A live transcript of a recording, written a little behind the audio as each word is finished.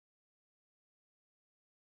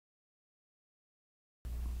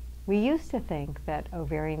We used to think that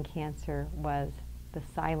ovarian cancer was the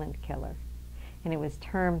silent killer, and it was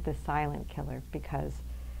termed the silent killer because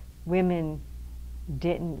women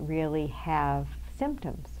didn't really have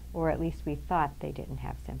symptoms, or at least we thought they didn't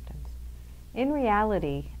have symptoms. In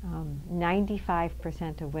reality,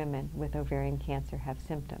 95% of women with ovarian cancer have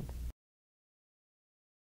symptoms.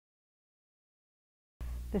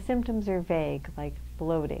 The symptoms are vague, like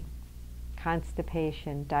bloating,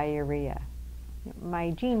 constipation, diarrhea. My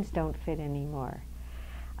jeans don't fit anymore.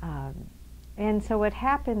 And so what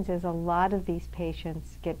happens is a lot of these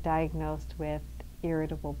patients get diagnosed with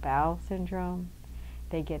irritable bowel syndrome.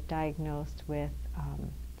 They get diagnosed with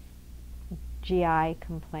GI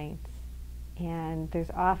complaints. And there's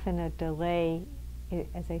often a delay,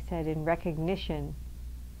 as I said, in recognition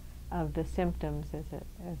of the symptoms as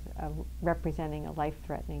representing a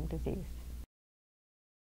life-threatening disease.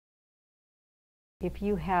 If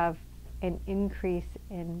you have an increase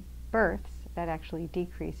in births, that actually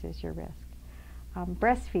decreases your risk.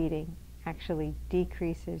 Breastfeeding actually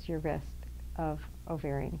decreases your risk of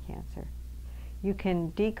ovarian cancer. You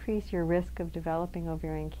can decrease your risk of developing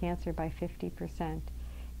ovarian cancer by 50%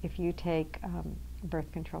 if you take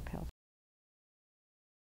birth control pills.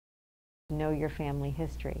 Know your family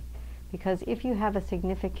history, because if you have a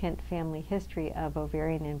significant family history of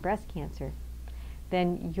ovarian and breast cancer,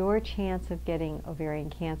 then your chance of getting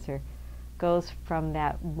ovarian cancer goes from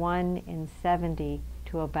that 1 in 70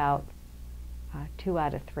 to about 2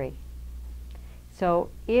 out of 3. So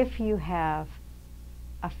if you have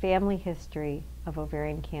a family history of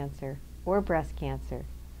ovarian cancer or breast cancer,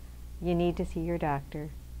 you need to see your doctor.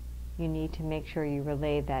 You need to make sure you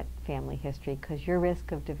relay that family history, because your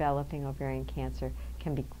risk of developing ovarian cancer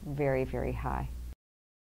can be very, very high.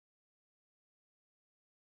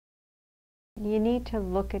 You need to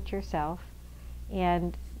look at yourself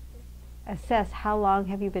and assess how long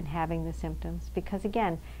have you been having the symptoms, because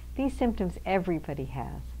again, these symptoms everybody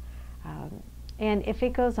has. And if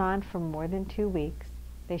it goes on for more than 2 weeks,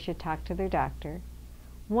 they should talk to their doctor.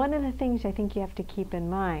 One of the things I think you have to keep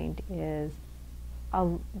in mind is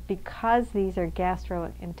because these are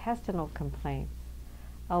gastrointestinal complaints,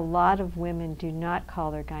 a lot of women do not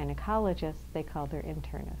call their gynecologist, they call their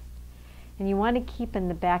internist. And you want to keep in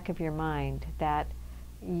the back of your mind that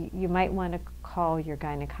you might want to call your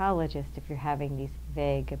gynecologist if you're having these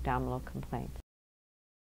vague abdominal complaints.